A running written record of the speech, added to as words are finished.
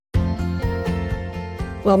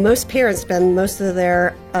Well, most parents spend most of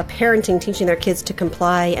their parenting teaching their kids to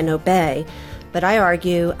comply and obey. But I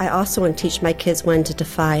argue I also want to teach my kids when to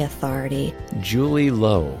defy authority. Julie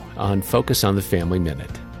Lowe on Focus on the Family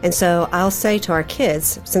Minute. And so I'll say to our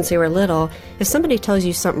kids, since they were little, if somebody tells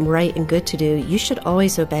you something right and good to do, you should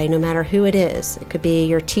always obey, no matter who it is. It could be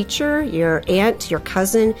your teacher, your aunt, your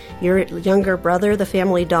cousin, your younger brother, the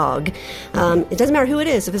family dog. It doesn't matter who it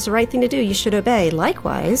is. If it's the right thing to do, you should obey.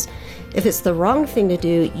 Likewise, if it's the wrong thing to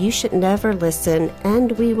do, you should never listen,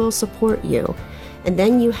 and we will support you. And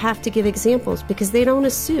then you have to give examples, because they don't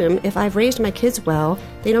assume, if I've raised my kids well,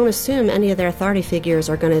 they don't assume any of their authority figures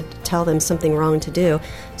are going to tell them something wrong to do.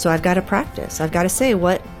 So I've got to practice. I've got to say,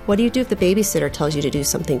 what do you do if the babysitter tells you to do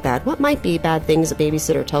something bad? What might be bad things a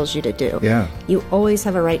babysitter tells you to do? Yeah. You always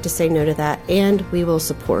have a right to say no to that, and we will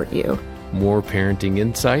support you. More parenting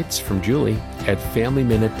insights from Julie at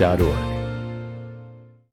FamilyMinute.org.